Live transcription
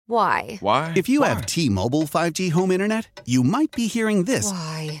Why? Why? If you have T-Mobile 5G home internet, you might be hearing this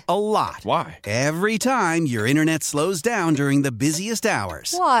Why? a lot. Why? Every time your internet slows down during the busiest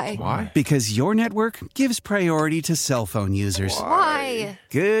hours. Why? Why? Because your network gives priority to cell phone users. Why?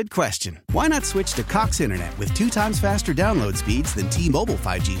 Good question. Why not switch to Cox Internet with 2 times faster download speeds than T-Mobile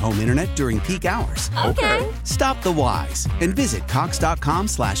 5G home internet during peak hours? Okay. Stop the whys and visit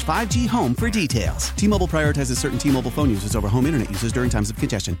cox.com/5G home for details. T-Mobile prioritizes certain T-Mobile phone users over home internet users during times of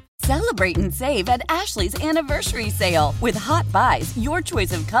congestion. Celebrate and save at Ashley's Anniversary Sale. With Hot Buys, your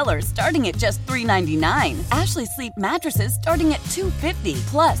choice of colors starting at just $3.99. Ashley Sleep mattresses starting at $2.50.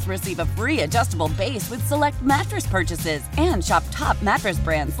 Plus, receive a free adjustable base with select mattress purchases. And shop top mattress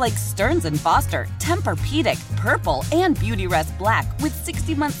brands like Stearns & Foster, Tempur-Pedic, Purple, and Beautyrest Black with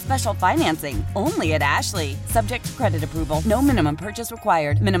 60-month special financing. Only at Ashley. Subject to credit approval. No minimum purchase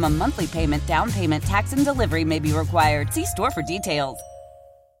required. Minimum monthly payment, down payment, tax, and delivery may be required. See store for details.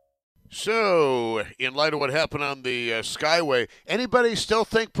 So, in light of what happened on the Skyway, anybody still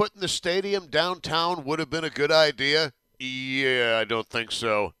think putting the stadium downtown would have been a good idea? Yeah, I don't think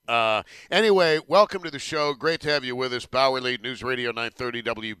so. Anyway, welcome to the show. Great to have you with us. Bauerle, News Radio 930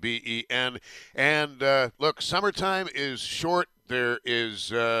 WBEN. And look, summertime is short. There is,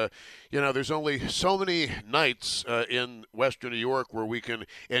 there's only so many nights in Western New York where we can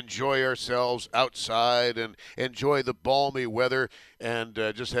enjoy ourselves outside and enjoy the balmy weather. And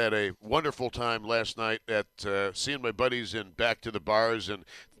just had a wonderful time last night at seeing my buddies in Back to the Bars. And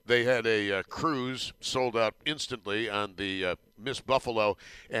they had a cruise sold out instantly on the Miss Buffalo,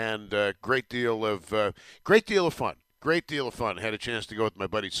 and great deal of fun. Great deal of fun. Had a chance to go with my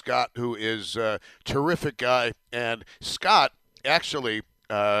buddy Scott, who is a terrific guy. And Scott actually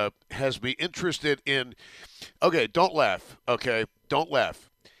has me interested in – okay, don't laugh. Okay, don't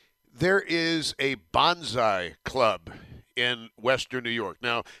laugh. There is a bonsai club in Western New York.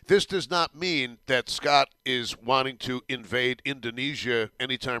 Now, this does not mean that Scott is wanting to invade Indonesia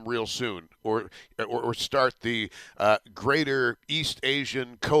anytime real soon or start the greater East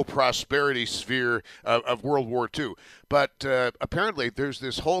Asian co-prosperity sphere of World War II. But apparently there's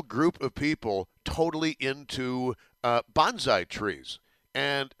this whole group of people totally into bonsai trees.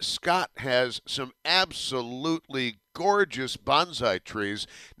 And Scott has some absolutely gorgeous bonsai trees.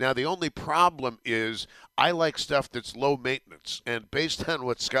 Now, the only problem is I like stuff that's low maintenance. And based on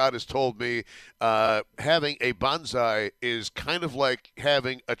what Scott has told me, having a bonsai is kind of like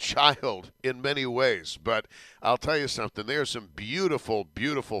having a child in many ways. But I'll tell you something. There are some beautiful,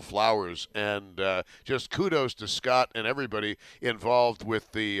 beautiful flowers. And just kudos to Scott and everybody involved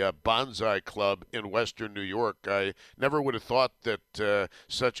with the Bonsai Club in Western New York. I never would have thought that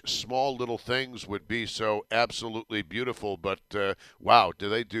such small little things would be so absolutely beautiful. But, wow, do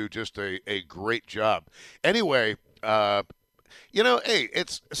they do just a great job. Anyway, hey,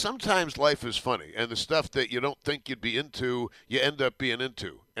 it's sometimes life is funny, and the stuff that you don't think you'd be into, you end up being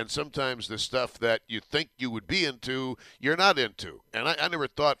into. And sometimes the stuff that you think you would be into, you're not into. And I never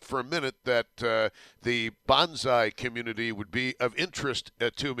thought for a minute that the bonsai community would be of interest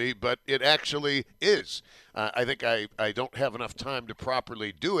to me, but it actually is. I think I don't have enough time to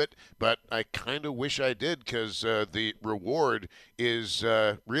properly do it, but I kind of wish I did because the reward is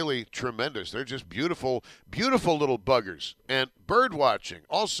really tremendous. They're just beautiful, beautiful little buggers. And bird watching,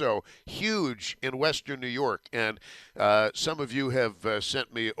 also huge in Western New York. And some of you have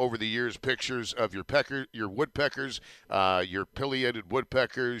sent me over the years pictures of your woodpeckers, your pileated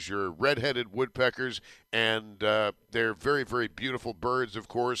woodpeckers, your red-headed woodpeckers, and they're very, very beautiful birds, of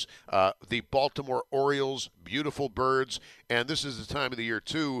course. The Baltimore Orioles, beautiful birds. And this is the time of the year,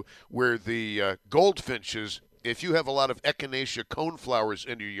 too, where the goldfinches, if you have a lot of echinacea coneflowers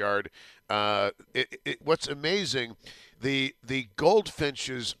in your yard, what's amazing, the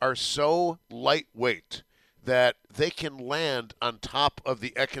goldfinches are so lightweight that they can land on top of the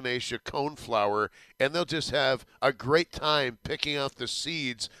echinacea coneflower, and they'll just have a great time picking out the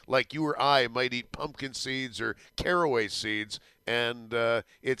seeds like you or I might eat pumpkin seeds or caraway seeds. And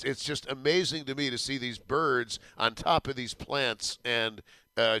it's just amazing to me to see these birds on top of these plants, and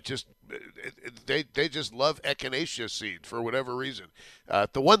they just love echinacea seed for whatever reason.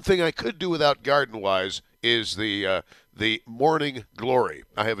 The one thing I could do without garden-wise is the morning glory.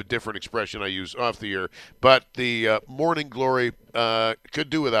 I have a different expression I use off the air, but the morning glory could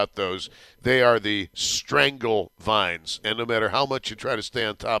do without those. They are the strangle vines, and no matter how much you try to stay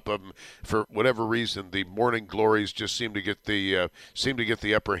on top of them, for whatever reason, the morning glories just seem to get the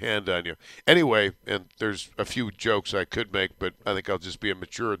upper hand on you. Anyway, and there's a few jokes I could make, but I think I'll just be a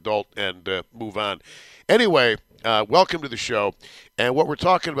mature adult and move on. Anyway, welcome to the show. And what we're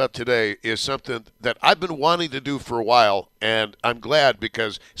talking about today is something that I've been wanting to do for a while, and I'm glad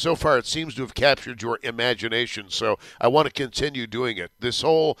because so far it seems to have captured your imagination. So I want to continue doing it. This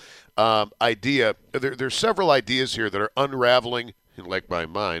whole idea, there's several ideas here that are unraveling, like my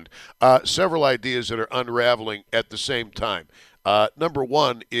mind, several ideas that are unraveling at the same time. Number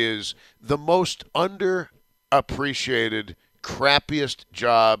one is the most underappreciated, crappiest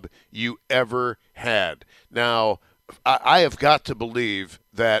job you ever had. Now, I have got to believe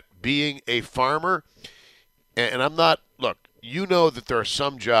that being a farmer, and I'm not, look, you know that there are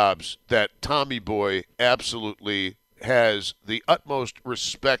some jobs that Tommy Boy absolutely has the utmost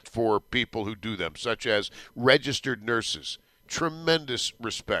respect for people who do them, such as registered nurses. Tremendous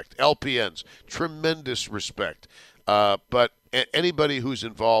respect. LPNs, tremendous respect. But anybody who's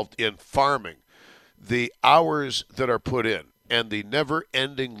involved in farming, the hours that are put in, and the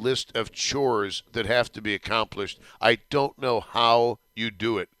never-ending list of chores that have to be accomplished, I don't know how you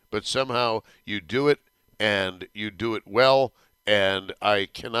do it, but somehow you do it, and you do it well, and I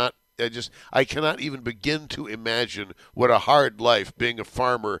cannot even begin to imagine what a hard life being a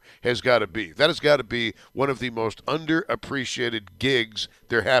farmer has got to be. That has got to be one of the most underappreciated gigs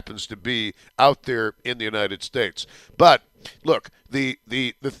there happens to be out there in the United States. But look, the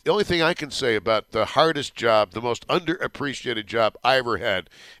only thing I can say about the hardest job, the most underappreciated job I ever had,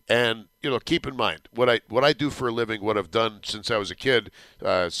 and keep in mind what I do for a living, what I've done since I was a kid,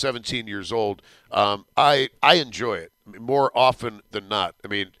 17 years old. I enjoy it more often than not. I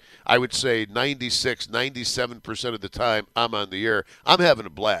mean, I would say 97% of the time I'm on the air, I'm having a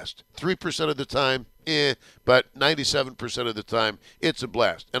blast. 3% of the time, but 97% of the time, it's a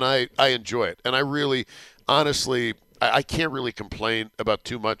blast, and I enjoy it. And I really, honestly, I can't really complain about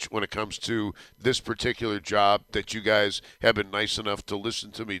too much when it comes to this particular job that you guys have been nice enough to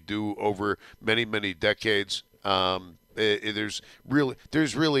listen to me do over many, many decades. There's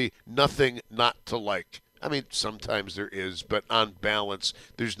really nothing not to like. I mean, sometimes there is, but on balance,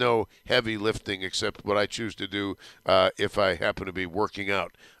 there's no heavy lifting except what I choose to do if I happen to be working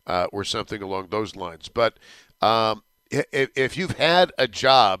out or something along those lines. But if you've had a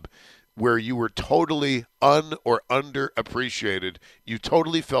job where you were totally or underappreciated, you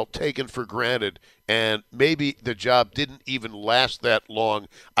totally felt taken for granted, and maybe the job didn't even last that long,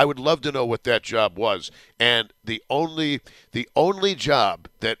 I would love to know what that job was. And the only job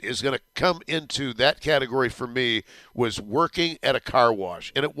that is going to come into that category for me was working at a car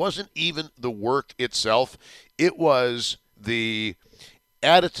wash. And it wasn't even the work itself. It was the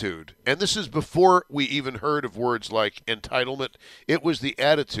attitude, and this is before we even heard of words like entitlement. It was the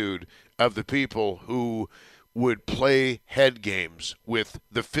attitude of the people who would play head games with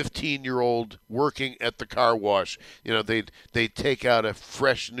the 15-year-old working at the car wash. They'd take out a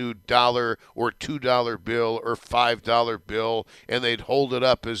fresh new $1 or $2 bill or $5 bill, and they'd hold it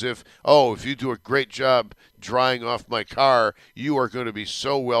up as if you do a great job drying off my car, you are going to be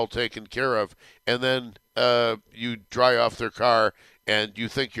so well taken care of. And then you dry off their car, and you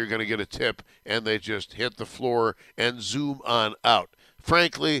think you're going to get a tip, and they just hit the floor and zoom on out.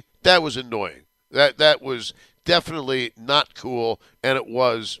 Frankly, that was annoying. That was definitely not cool, and it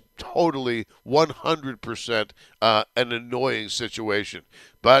was totally 100% an annoying situation.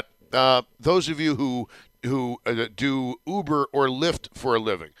 But those of you who do Uber or Lyft for a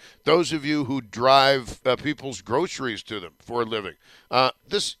living, those of you who drive people's groceries to them for a living.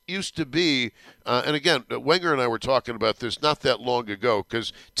 This used to be, and again, Wenger and I were talking about this not that long ago,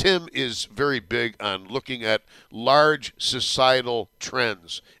 because Tim is very big on looking at large societal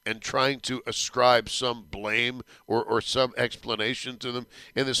trends and trying to ascribe some blame or some explanation to them.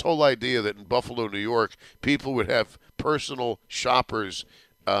 And this whole idea that in Buffalo, New York, people would have personal shoppers.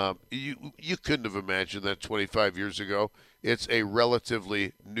 You couldn't have imagined that 25 years ago. It's a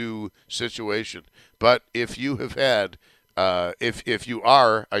relatively new situation. But if you have had, if you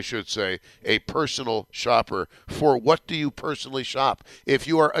are, I should say, a personal shopper, for what do you personally shop? If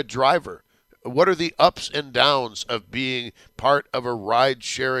you are a driver, what are the ups and downs of being part of a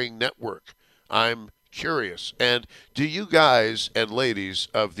ride-sharing network? I'm curious. And do you guys and ladies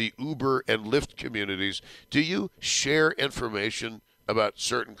of the Uber and Lyft communities, do you share information about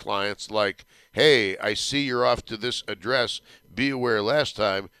certain clients like, hey, I see you're off to this address. Be aware last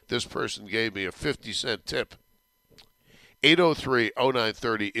time this person gave me a 50-cent tip.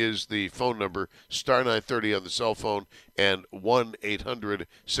 803-0930 is the phone number, star 930 on the cell phone, and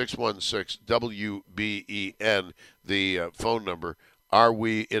 1-800-616-WBEN, the phone number. Are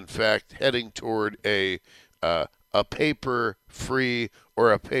we, in fact, heading toward a paper-free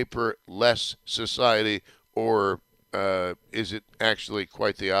or a paper-less society, or is it actually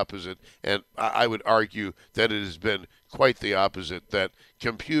quite the opposite? And I would argue that it has been quite the opposite, that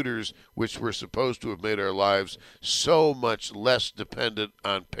computers, which were supposed to have made our lives so much less dependent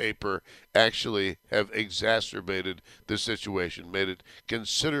on paper, actually have exacerbated the situation, made it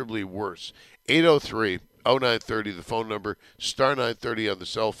considerably worse. 803-0930, the phone number, star 930 on the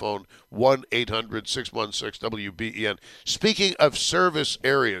cell phone, 1-800-616-WBEN. Speaking of service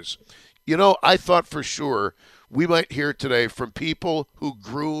areas, I thought for sure we might hear today from people who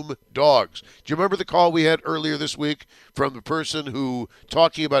groom dogs. Do you remember the call we had earlier this week from the person who,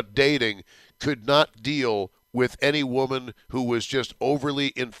 talking about dating, could not deal with any woman who was just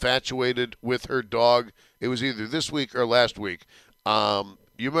overly infatuated with her dog? It was either this week or last week.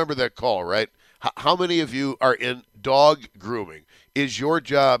 You remember that call, right? How many of you are in dog grooming? Is your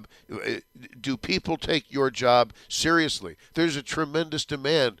job, do people take your job seriously? There's a tremendous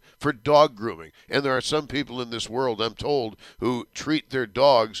demand for dog grooming. And there are some people in this world, I'm told, who treat their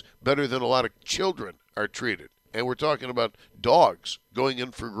dogs better than a lot of children are treated. And we're talking about dogs going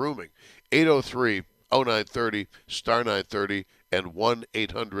in for grooming. 803-0930, star 930, and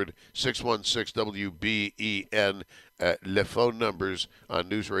 1-800-616-WBEN. Le phone numbers on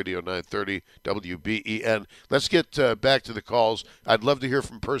News Radio 930 WBEN. Let's get back to the calls. I'd love to hear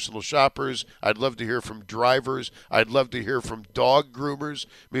from personal shoppers. I'd love to hear from drivers. I'd love to hear from dog groomers.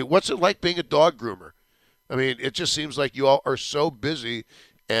 I mean, what's it like being a dog groomer? I mean, it just seems like you all are so busy,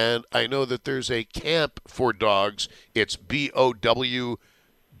 and I know that there's a camp for dogs. It's BOWWOW,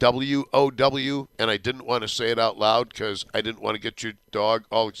 and I didn't want to say it out loud because I didn't want to get your dog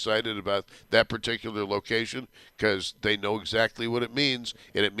all excited about that particular location because they know exactly what it means,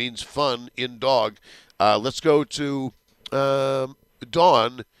 and it means fun in dog. Let's go to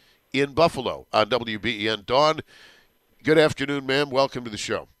Dawn in Buffalo on WBEN. Dawn, good afternoon, ma'am. Welcome to the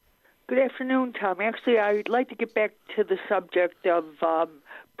show. Good afternoon, Tom. Actually, I'd like to get back to the subject of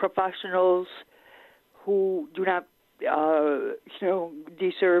professionals who do not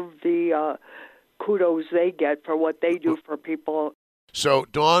deserve the kudos they get for what they do for people. So,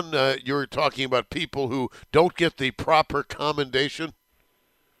 Dawn, you're talking about people who don't get the proper commendation?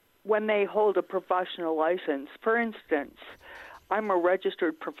 When they hold a professional license. For instance, I'm a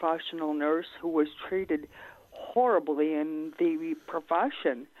registered professional nurse who was treated horribly in the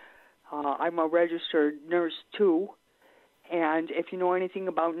profession. I'm a registered nurse, too. And if you know anything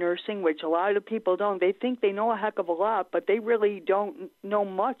about nursing, which a lot of people don't, they think they know a heck of a lot, but they really don't know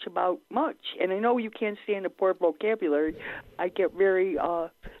much about much. And I know you can't stand the poor vocabulary. I get very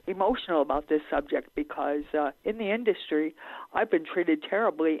emotional about this subject because in the industry, I've been treated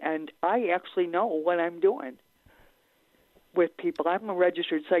terribly, and I actually know what I'm doing with people. I'm a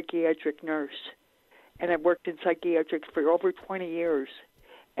registered psychiatric nurse, and I've worked in psychiatrics for over 20 years.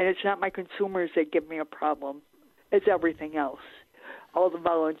 And it's not my consumers that give me a problem. It's everything else. All the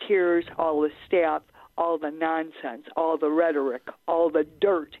volunteers, all the staff, all the nonsense, all the rhetoric, all the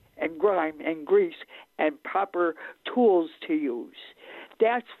dirt and grime and grease and proper tools to use.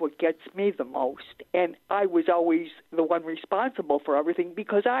 That's what gets me the most. And I was always the one responsible for everything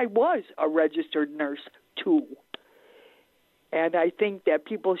because I was a registered nurse, too. And I think that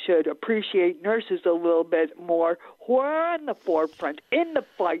people should appreciate nurses a little bit more who are on the forefront, in the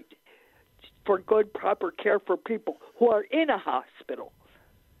fight, for good, proper care for people who are in a hospital.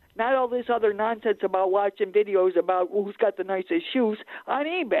 Not all this other nonsense about watching videos about who's got the nicest shoes on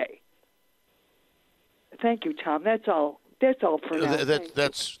eBay. Thank you, Tom. That's all. That's all for now.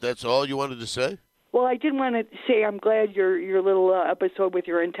 That's all you wanted to say? Well, I did want to say I'm glad your little episode with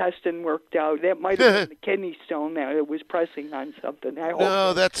your intestine worked out. That might have been the kidney stone that it was pressing on something.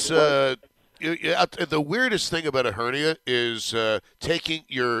 No, that's the weirdest thing about a hernia is taking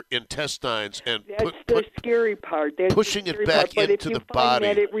your intestines and the scary part. That's pushing the scary it back part. into the body. But if you find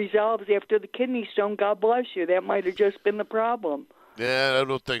that it resolves after the kidney stone, God bless you. That might have just been the problem. Yeah, I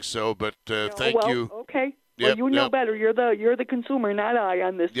don't think so, but thank you. Okay. Yep, well, you know better. You're the consumer, not I,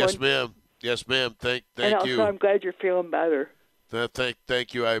 on this one. Yes, ma'am. Yes, ma'am. Thank and also, you. I'm glad you're feeling better.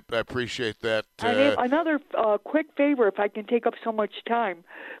 Thank you. I appreciate that. Another quick favor, if I can take up so much time.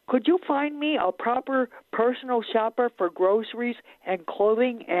 Could you find me a proper personal shopper for groceries and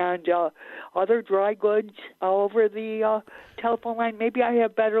clothing and other dry goods over the telephone line? Maybe I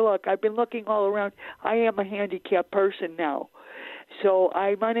have better luck. I've been looking all around. I am a handicapped person now, so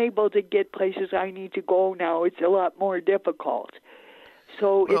I'm unable to get places I need to go now. It's a lot more difficult.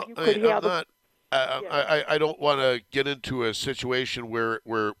 So if you could have I don't want to get into a situation where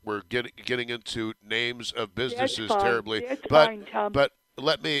we're getting into names of businesses terribly. That's but fine, Tom. but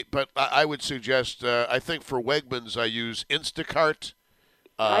I would suggest I think for Wegmans I use Instacart.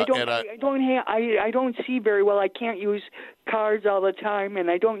 I don't see very well. I can't use cards all the time, and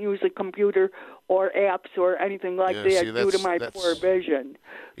I don't use a computer or apps or anything like that due to my poor vision.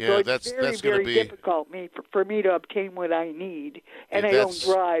 Yeah, so it's very difficult for me to obtain what I need, and I don't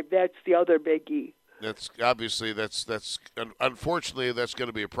drive. That's the other biggie. That's unfortunately that's going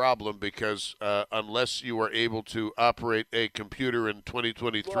to be a problem because unless you are able to operate a computer in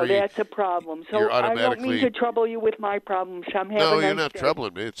 2023, well, that's a problem. So I don't mean to trouble you with my problems. No, you're not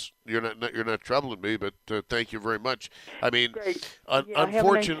troubling me. You're not troubling me. But thank you very much. I mean,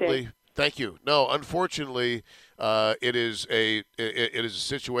 unfortunately, thank you. No, unfortunately, it is a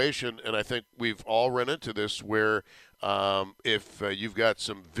situation, and I think we've all run into this where if you've got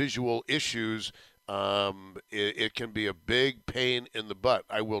some visual issues. It can be a big pain in the butt.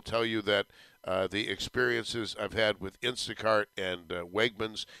 I will tell you that the experiences I've had with Instacart and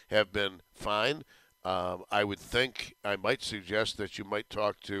Wegmans have been fine. I would think I might suggest that you might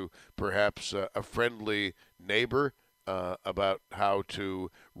talk to perhaps a friendly neighbor about how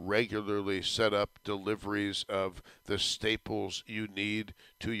to regularly set up deliveries of the staples you need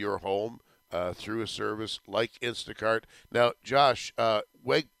to your home. Through a service like Instacart. Now, Josh,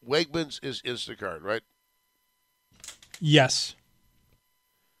 Wegmans is Instacart, right? Yes.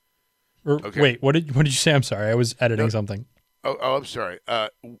 Okay. Wait, what did you say? I'm sorry, I was editing something. Oh, I'm sorry.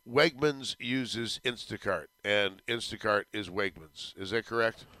 Wegmans uses Instacart, and Instacart is Wegmans. Is that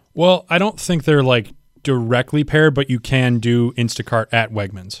correct? Well, I don't think they're like directly paired, but you can do Instacart at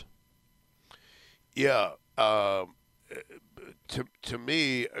Wegmans. Yeah. To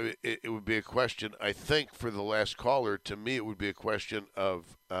me, it would be a question, I think, for the last caller, to me it would be a question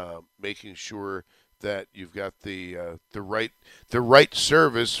of making sure that you've got the right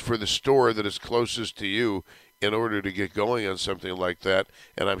service for the store that is closest to you in order to get going on something like that.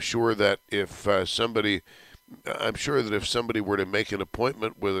 And I'm sure that if somebody were to make an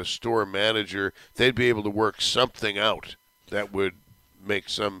appointment with a store manager, they'd be able to work something out that would make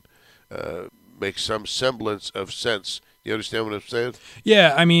some semblance of sense. You understand what I'm saying?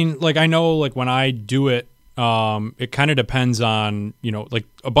 Yeah, I mean, like I know, like when I do it, it kind of depends on, like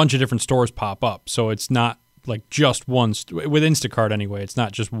a bunch of different stores pop up, so it's not like just one with Instacart anyway. It's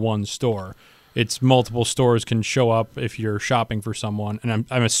not just one store; it's multiple stores can show up if you're shopping for someone, and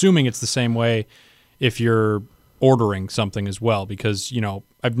I'm assuming it's the same way if you're ordering something as well, because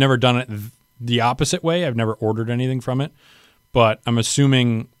I've never done it the opposite way. I've never ordered anything from it, but I'm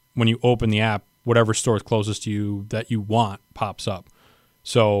assuming when you open the app, whatever store is closest to you that you want pops up.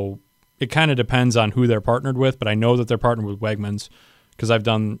 So it kind of depends on who they're partnered with, but I know that they're partnered with Wegmans because I've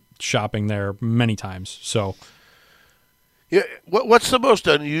done shopping there many times. So, yeah, what's the most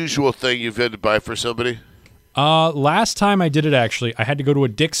unusual thing you've had to buy for somebody? Last time I did it, actually, I had to go to a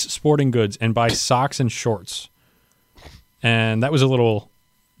Dick's Sporting Goods and buy socks and shorts, and that was a little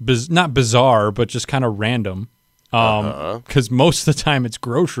not bizarre, but just kind of random. Because most of the time it's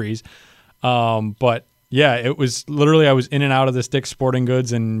groceries. But yeah, it was literally, I was in and out of this Dick's Sporting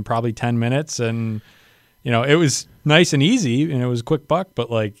Goods in probably 10 minutes. And, it was nice and easy and it was a quick buck,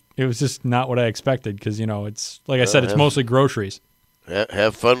 but like, it was just not what I expected. Cause it's like I said, it's mostly groceries.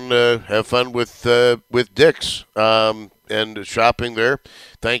 Have fun with Dick's, and shopping there.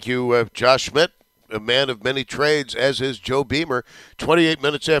 Thank you, Josh Schmidt, a man of many trades, as is Joe Beamer. 28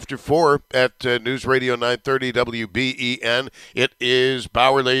 minutes after 4 at News Radio 930 WBEN. It is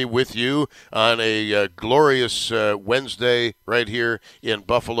Bowerly with you on a glorious Wednesday right here in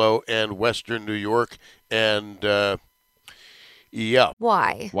Buffalo and Western New York. And yeah.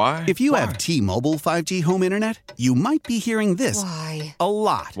 Why? If you have T-Mobile 5G home internet, you might be hearing this a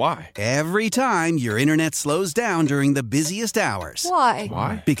lot. Why? Every time your internet slows down during the busiest hours.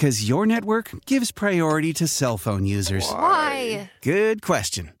 Why? Because your network gives priority to cell phone users. Why? Good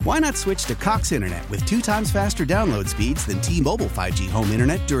question. Why not switch to Cox Internet with 2 times faster download speeds than T-Mobile 5G home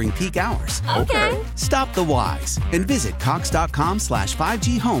internet during peak hours? Okay. Stop the whys and visit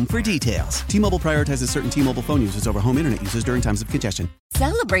cox.com/5G home for details. T-Mobile prioritizes certain T-Mobile phone users over home internet users during times of congestion.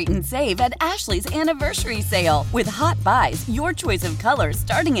 Celebrate and save at Ashley's Anniversary Sale. With Hot Buys, your choice of colors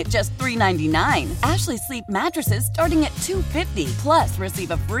starting at just $3.99. Ashley Sleep mattresses starting at $2.50. Plus, receive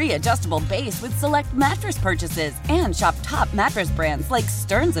a free adjustable base with select mattress purchases. And shop top mattress brands like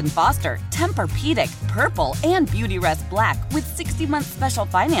Stearns & Foster, Tempur-Pedic, Purple, and Beautyrest Black with 60-month special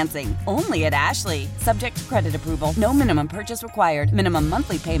financing. Only at Ashley. Subject to credit approval. No minimum purchase required. Minimum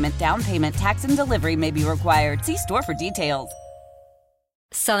monthly payment, down payment, tax, and delivery may be required. See store for details.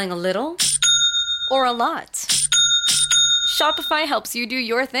 Selling a little or a lot? Shopify helps you do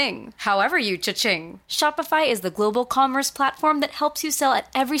your thing, however you cha-ching. Shopify is the global commerce platform that helps you sell at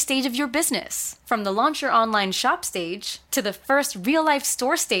every stage of your business. From the launch your online shop stage, to the first real-life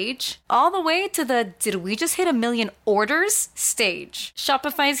store stage, all the way to the did we just hit 1 million orders stage.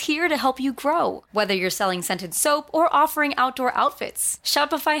 Shopify's here to help you grow. Whether you're selling scented soap or offering outdoor outfits,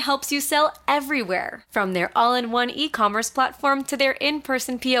 Shopify helps you sell everywhere. From their all-in-one e-commerce platform to their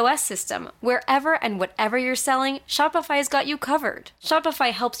in-person POS system, wherever and whatever you're selling, Shopify's got you covered.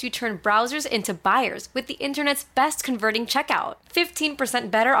 Shopify helps you turn browsers into buyers with the internet's best converting checkout.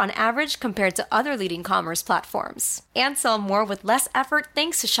 15% better on average compared to other leading commerce platforms. And sell more with less effort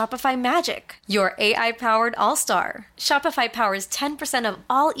thanks to Shopify Magic, your AI-powered all-star. Shopify powers 10% of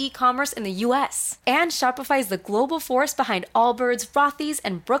all e-commerce in the US. And Shopify is the global force behind Allbirds, Rothy's,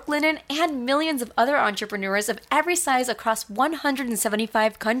 and Brooklinen, and millions of other entrepreneurs of every size across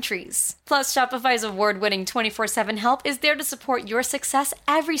 175 countries. Plus, Shopify's award-winning 24/7 help is there to support your success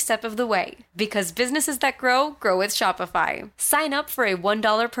every step of the way. Because businesses that grow, grow with Shopify. Sign up for a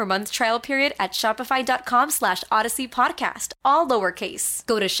 $1 per month trial period at shopify.com/Odyssey Podcast, all lowercase.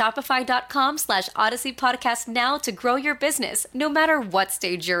 Go to shopify.com/Odyssey Podcast now to grow your business, no matter what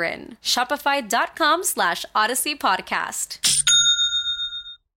stage you're in. Shopify.com/Odyssey Podcast.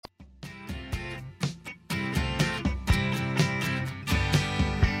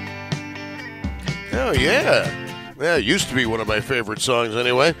 Oh, yeah. Yeah, it used to be one of my favorite songs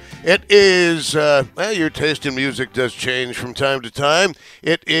anyway. It is, your taste in music does change from time to time.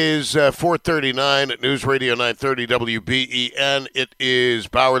 It is 4:39 at News Radio 930 WBEN. It is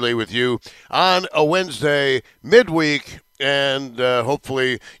Bowerly with you on a Wednesday midweek. And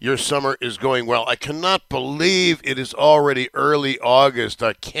hopefully your summer is going well. I cannot believe it is already early August.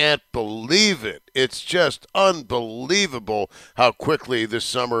 I can't believe it. It's just unbelievable how quickly this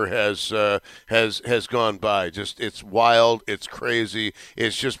summer has gone by. Just it's wild. It's crazy.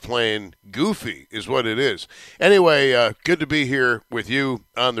 It's just plain goofy is what it is. Anyway, good to be here with you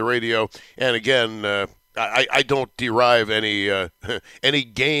on the radio. And again, I don't derive any any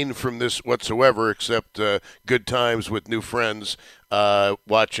gain from this whatsoever, except good times with new friends.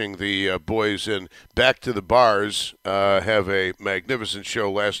 Watching the boys in Back to the Bars have a magnificent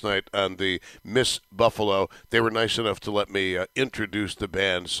show last night on the Miss Buffalo. They were nice enough to let me introduce the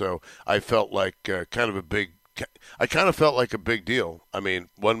band, so I felt like kind of a big deal. I mean,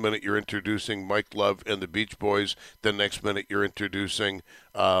 one minute you're introducing Mike Love and the Beach Boys, the next minute you're introducing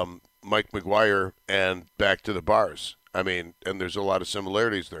Mike McGuire and Back to the Bars. I mean, and there's a lot of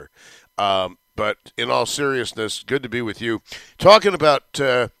similarities there. But in all seriousness, good to be with you. Talking about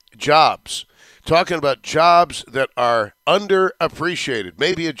jobs. Talking about jobs that are underappreciated.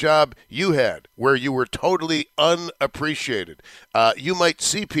 Maybe a job you had where you were totally unappreciated. You might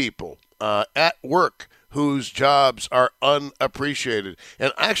see people at work whose jobs are unappreciated.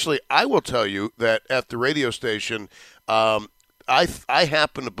 And actually, I will tell you that at the radio station, I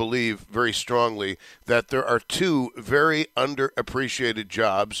happen to believe very strongly that there are two very underappreciated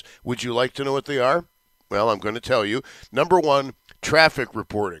jobs. Would you like to know what they are? Well, I'm going to tell you. Number one, traffic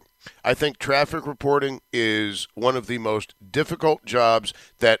reporting. I think traffic reporting is one of the most difficult jobs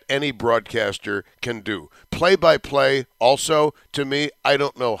that any broadcaster can do. Play-by-play, also, to me, I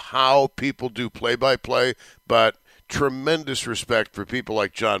don't know how people do play-by-play, but tremendous respect for people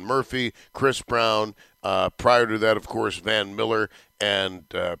like John Murphy, Chris Brown, prior to that, of course, Van Miller, and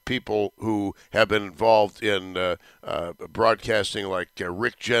people who have been involved in broadcasting like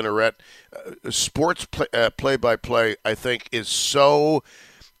Rick Jenneret. Sports play-by-play, I think, is so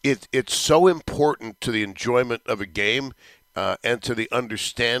it's so important to the enjoyment of a game and to the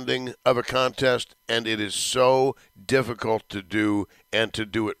understanding of a contest, and it is so difficult to do and to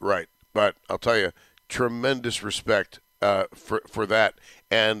do it right. But I'll tell you, tremendous respect for that.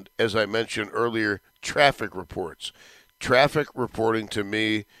 And as I mentioned earlier, traffic reports. Traffic reporting to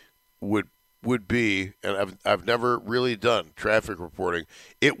me would be, and I've never really done traffic reporting,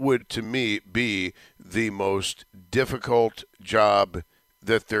 it would to me be the most difficult job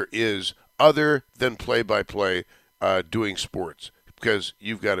that there is other than play-by-play doing sports. Because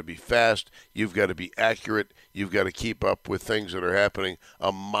you've got to be fast, you've got to be accurate, you've got to keep up with things that are happening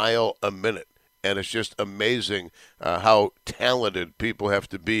a mile a minute. And it's just amazing how talented people have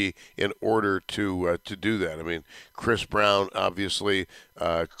to be in order to do that. I mean, Chris Brown obviously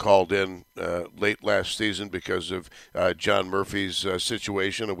called in late last season because of John Murphy's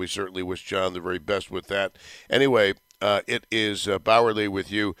situation, and we certainly wish John the very best with that. Anyway, it is Bowerly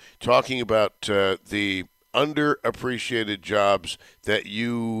with you, talking about the underappreciated jobs that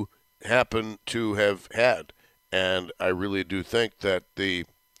you happen to have had. And I really do think that the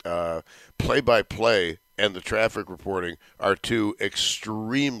play-by-play and the traffic reporting are two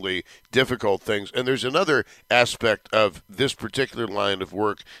extremely difficult things. And there's another aspect of this particular line of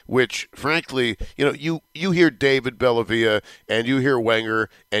work, which, frankly, you hear David Bellavia and you hear Wenger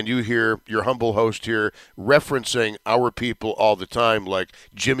and you hear your humble host here referencing our people all the time, like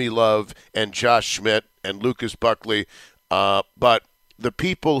Jimmy Love and Josh Schmidt and Lucas Buckley. But the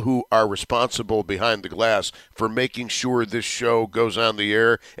people who are responsible behind the glass for making sure this show goes on the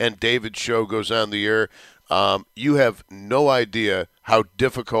air and David's show goes on the air, you have no idea how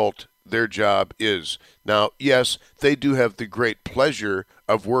difficult their job is. Now, yes, they do have the great pleasure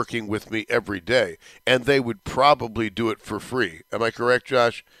of working with me every day, and they would probably do it for free. Am I correct,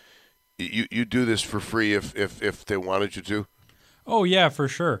 Josh? You do this for free if they wanted you to? Oh, yeah, for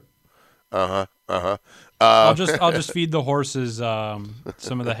sure. I'll just feed the horses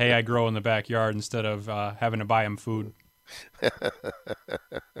some of the hay I grow in the backyard instead of having to buy them food.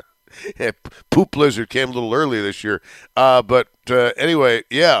 Yeah, Poop Blizzard came a little early this year. But anyway,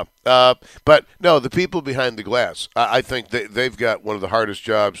 yeah. But no, the people behind the glass, I think they've got one of the hardest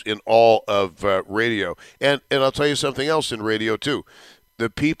jobs in all of radio. And I'll tell you something else in radio, too. The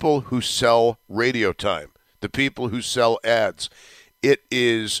people who sell radio time, the people who sell ads, it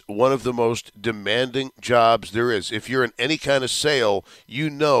is one of the most demanding jobs there is. If you're in any kind of sale, you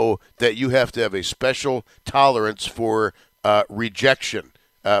know that you have to have a special tolerance for rejection.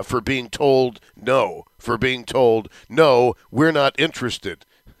 For being told no, no, we're not interested.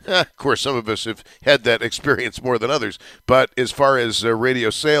 Of course, some of us have had that experience more than others. But as far as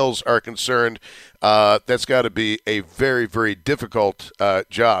radio sales are concerned, that's got to be a very, very difficult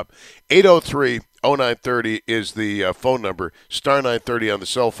job. 803-0930 is the phone number, star 930 on the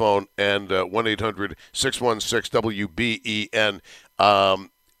cell phone, and 1-800-616-WBEN.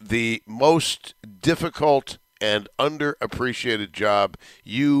 The most difficult and underappreciated job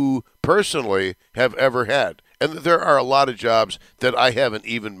you personally have ever had. And there are a lot of jobs that I haven't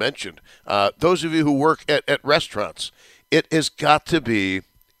even mentioned. Those of you who work at restaurants, it has got to be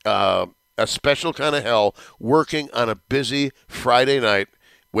a special kind of hell working on a busy Friday night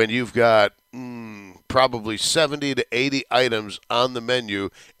when you've got probably 70 to 80 items on the menu,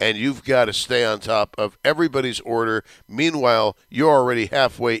 and you've got to stay on top of everybody's order. Meanwhile, you're already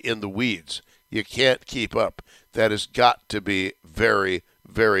halfway in the weeds. You can't keep up. That has got to be very,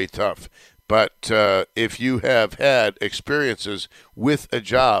 very tough. But if you have had experiences with a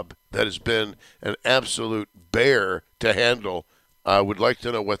job that has been an absolute bear to handle, I would like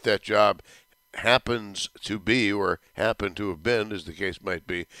to know what that job happens to be or happen to have been, as the case might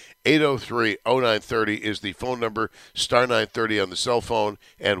be. 803-0930 is the phone number, star 930 on the cell phone,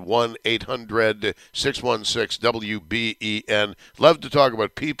 and 1-800-616-WBEN. Love to talk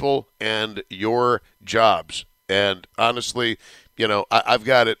about people and your jobs. And honestly, I've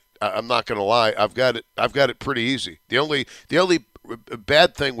got it. I'm not going to lie. I've got it pretty easy. The only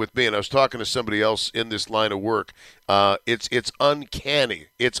bad thing with me, and I was talking to somebody else in this line of work, it's uncanny.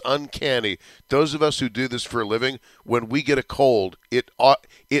 It's uncanny. Those of us who do this for a living, when we get a cold, it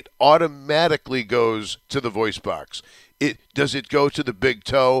automatically goes to the voice box. Does it go to the big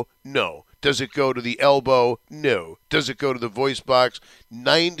toe? No. Does it go to the elbow? No. Does it go to the voice box?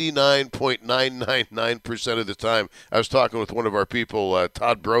 99.999% of the time. I was talking with one of our people,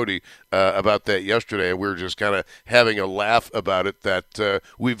 Todd Brody, about that yesterday, and we were just kind of having a laugh about it, that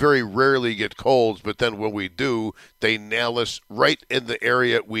we very rarely get colds, but then when we do, they nail us right in the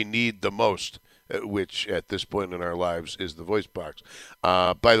area we need the most, which at this point in our lives is the voice box.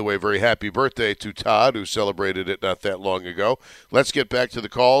 By the way, very happy birthday to Todd, who celebrated it not that long ago. Let's get back to the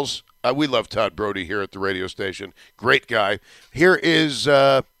calls. We love Todd Brody here at the radio station. Great guy. Here is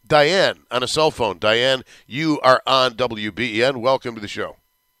Diane on a cell phone. Diane, you are on WBEN. Welcome to the show.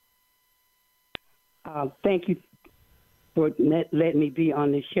 Thank you for letting me be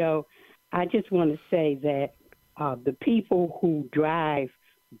on the show. I just want to say that the people who drive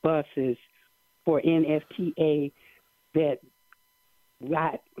buses for NFTA that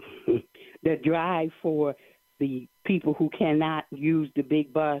drive for the people who cannot use the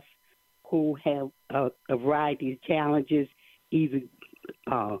big bus, who have a variety of challenges, either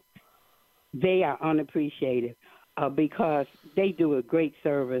they are unappreciated because they do a great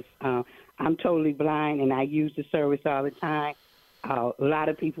service. I'm totally blind, and I use the service all the time. A lot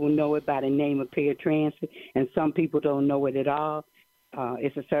of people know it by the name of paratransit, and some people don't know it at all.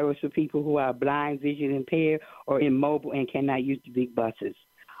 It's a service for people who are blind, vision impaired, or immobile and cannot use the big buses.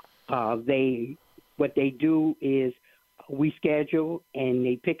 What they do is we schedule, and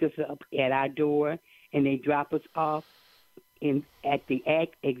they pick us up at our door, and they drop us off at the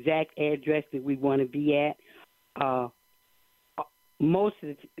exact address that we want to be at.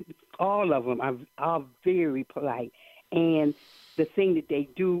 all of them are very polite. And the thing that they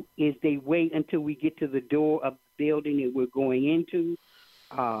do is they wait until we get to the door of the building that we're going into.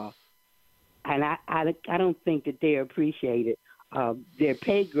 And I don't think that they appreciate it. Their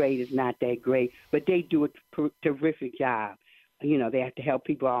pay grade is not that great, but they do a terrific job. You know, they have to help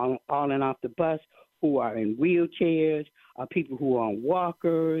people on and off the bus who are in wheelchairs, people who are on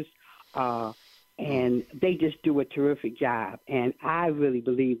walkers, and they just do a terrific job. And I really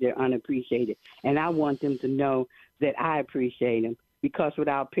believe they're unappreciated. And I want them to know that I appreciate them, because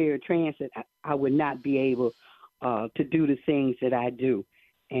without paratransit, I would not be able to do the things that I do.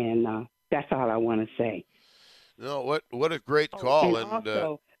 And that's all I want to say. No, what a great call. And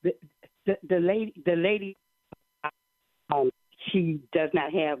also, the lady, she does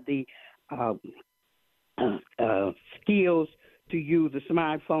not have the skills to use the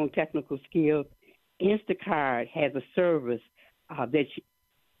smartphone, technical skills. Instacart has a service that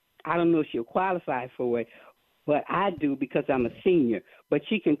I don't know if she'll qualify for it, but I do because I'm a senior. But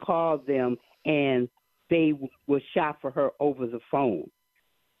she can call them and they will shop for her over the phone.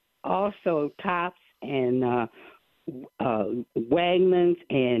 Also, Tops and Wegmans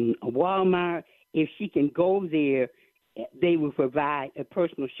and Walmart, if she can go there, they will provide a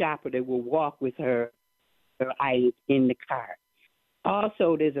personal shopper that will walk with her items in the cart.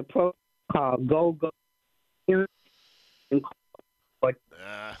 Also, there's a program called GoGo.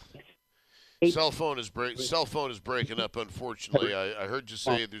 Cell phone is breaking up, unfortunately. I heard you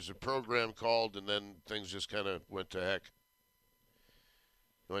say there's a program called, and then things just kind of went to heck.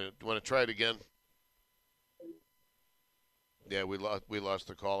 You want to try it again? Yeah, we lost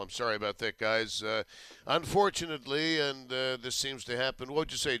the call. I'm sorry about that, guys. Unfortunately, and this seems to happen. What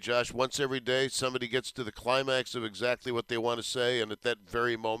would you say, Josh? Once every day, somebody gets to the climax of exactly what they want to say, and at that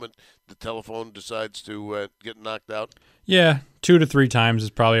very moment, the telephone decides to get knocked out? Yeah, 2 to 3 times is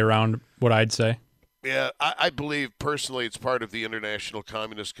probably around what I'd say. Yeah, I believe personally it's part of the international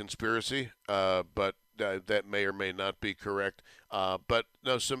communist conspiracy, but that may or may not be correct. But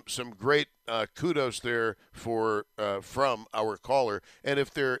no, some great kudos there from our caller. And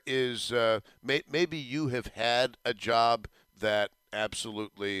if there is, maybe you have had a job that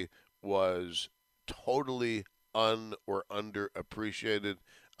absolutely was totally or underappreciated.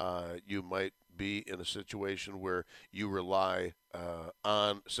 You might be in a situation where you rely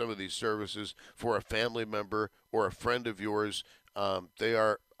on some of these services for a family member or a friend of yours. They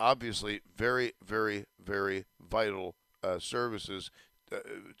are obviously very, very, very vital services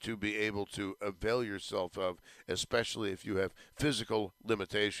to be able to avail yourself of, especially if you have physical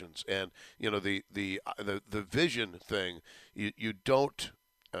limitations. And you know the vision thing. You don't.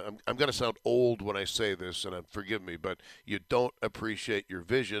 I'm going to sound old when I say this, and forgive me, but you don't appreciate your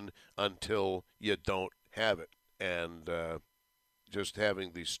vision until you don't have it. And just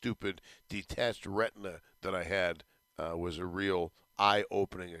having the stupid detached retina that I had was a real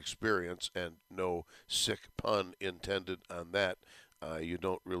eye-opening experience, and no sick pun intended on that. You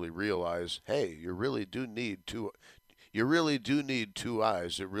don't really realize, hey, you really do need two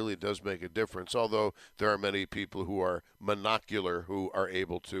eyes. It really does make a difference, although there are many people who are monocular who are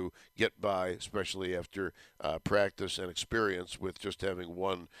able to get by, especially after practice and experience with just having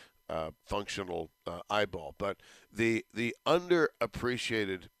one functional eyeball. But the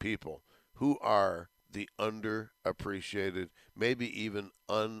underappreciated people, who are the underappreciated, maybe even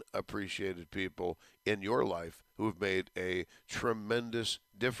unappreciated people in your life who have made a tremendous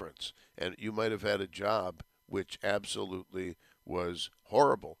difference. And you might have had a job which absolutely was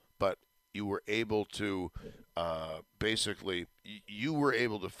horrible, but you were able to you were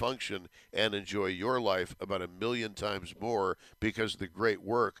able to function and enjoy your life about 1 million times more because of the great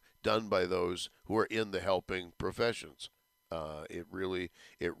work done by those who are in the helping professions. It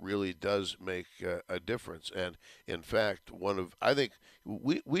really does make a difference. And in fact, I think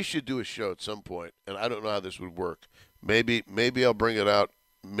we should do a show at some point, and I don't know how this would work. Maybe I'll bring it out.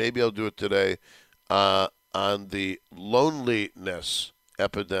 Maybe I'll do it today on the loneliness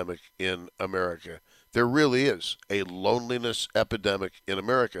epidemic in America. There really is a loneliness epidemic in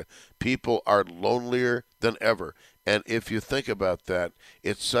America. People are lonelier than ever. And if you think about that,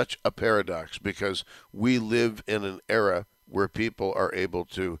 it's such a paradox because we live in an era where people are able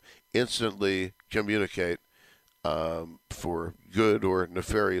to instantly communicate for good or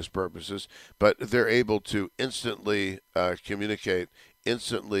nefarious purposes, but they're able to instantly communicate,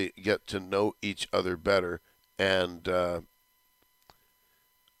 instantly get to know each other better, and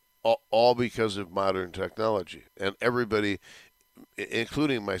all because of modern technology. And everybody,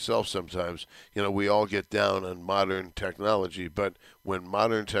 including myself sometimes, we all get down on modern technology, but when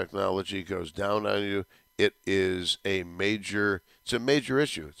modern technology goes down on you, It is a major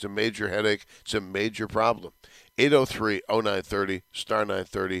issue. It's a major headache. It's a major problem. 803-0930, star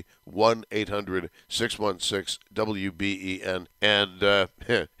 930, 1-800-616-WBEN. And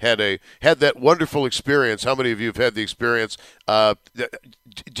had that wonderful experience. How many of you have had the experience? Do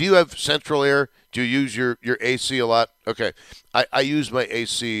you have central air? Do you use your AC a lot? Okay. I use my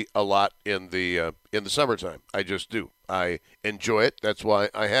AC a lot in the summertime. I just do. I enjoy it. That's why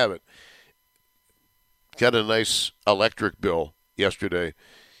I have it. Got a nice electric bill yesterday.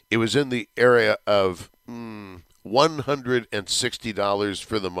 It was in the area of $160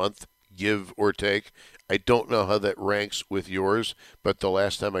 for the month, give or take. I don't know how that ranks with yours, but the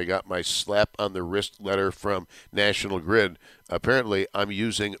last time I got my slap on the wrist letter from National Grid, apparently I'm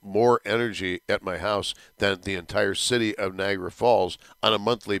using more energy at my house than the entire city of Niagara Falls on a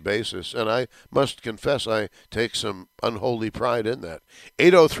monthly basis, and I must confess I take some unholy pride in that.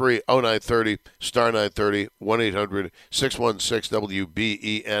 803-0930, star 930,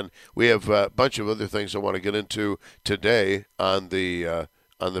 1-800-616-WBEN. We have a bunch of other things I want to get into today on the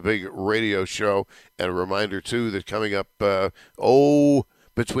big radio show. And a reminder, too, that coming up,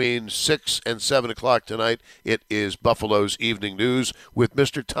 between 6 and 7 o'clock tonight, it is Buffalo's Evening News with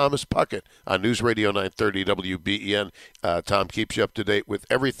Mr. Thomas Puckett on News Radio 930 WBEN. Tom keeps you up to date with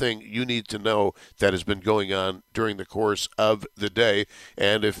everything you need to know that has been going on during the course of the day.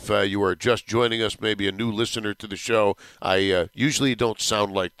 And if you are just joining us, maybe a new listener to the show, I usually don't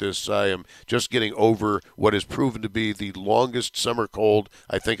sound like this. I am just getting over what has proven to be the longest summer cold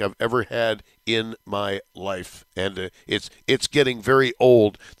I think I've ever had in my life, and it's getting very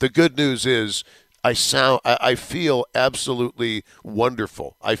old. The good news is I feel absolutely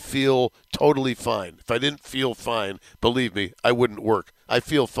wonderful. I feel totally fine. If I didn't feel fine, believe me, I wouldn't work. I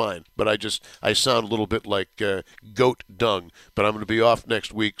feel fine, but I sound a little bit like goat dung. But I'm going to be off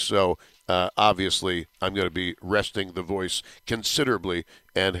next week, so obviously I'm going to be resting the voice considerably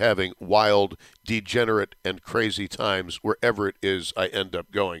and having wild, degenerate, and crazy times wherever it is I end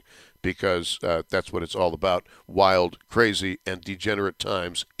up going, because that's what it's all about, wild, crazy, and degenerate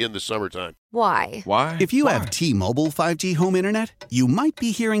times in the summertime. Why? If you have T-Mobile 5G home internet, you might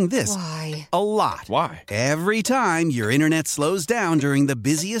be hearing this Why? a lot. Why? Every time your internet slows down during the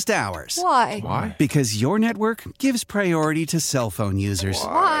busiest hours. Why? Because your network gives priority to cell phone users.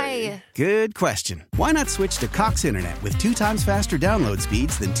 Why? Good question. Why not switch to Cox Internet with 2 times faster download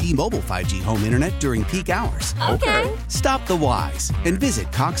speeds than T-Mobile 5G home internet during peak hours? Okay. Stop the whys and visit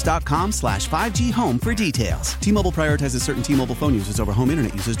Cox.com/5G home for details. T-Mobile prioritizes certain T-Mobile phone users over home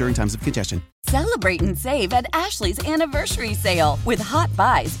internet users during times of congestion. Celebrate and save at Ashley's Anniversary Sale. With Hot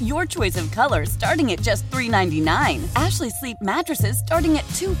Buys, your choice of colors starting at just $3.99. Ashley Sleep mattresses starting at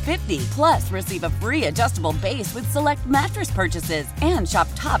 $2.50. Plus, receive a free adjustable base with select mattress purchases. And shop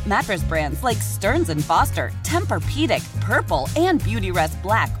top mattress brands like Stearns & Foster, Tempur-Pedic, Purple, and Beautyrest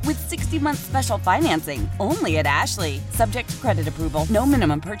Black with 60-month special financing. Only at Ashley. Subject to credit approval. No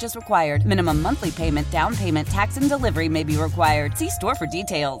minimum purchase required. Minimum monthly payment, down payment, tax, and delivery may be required. See store for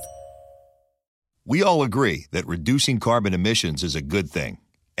details. We all agree that reducing carbon emissions is a good thing.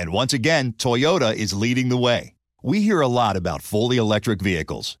 And once again, Toyota is leading the way. We hear a lot about fully electric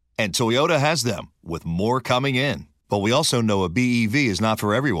vehicles, and Toyota has them, with more coming in. But we also know a BEV is not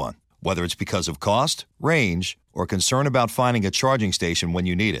for everyone, whether it's because of cost, range, or concern about finding a charging station when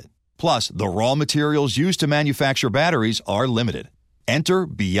you need it. Plus, the raw materials used to manufacture batteries are limited. Enter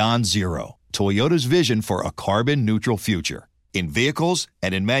Beyond Zero, Toyota's vision for a carbon-neutral future. In vehicles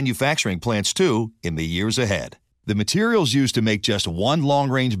and in manufacturing plants, too, in the years ahead. The materials used to make just one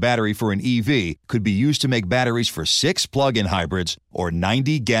long-range battery for an EV could be used to make batteries for 6 plug-in hybrids or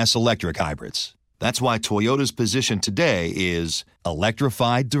 90 gas-electric hybrids. That's why Toyota's position today is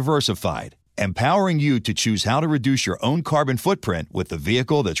electrified, diversified, empowering you to choose how to reduce your own carbon footprint with the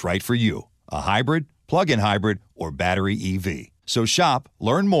vehicle that's right for you, a hybrid, plug-in hybrid, or battery EV. So shop,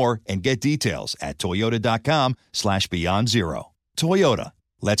 learn more, and get details at toyota.com/beyond zero. Toyota,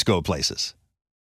 let's go places.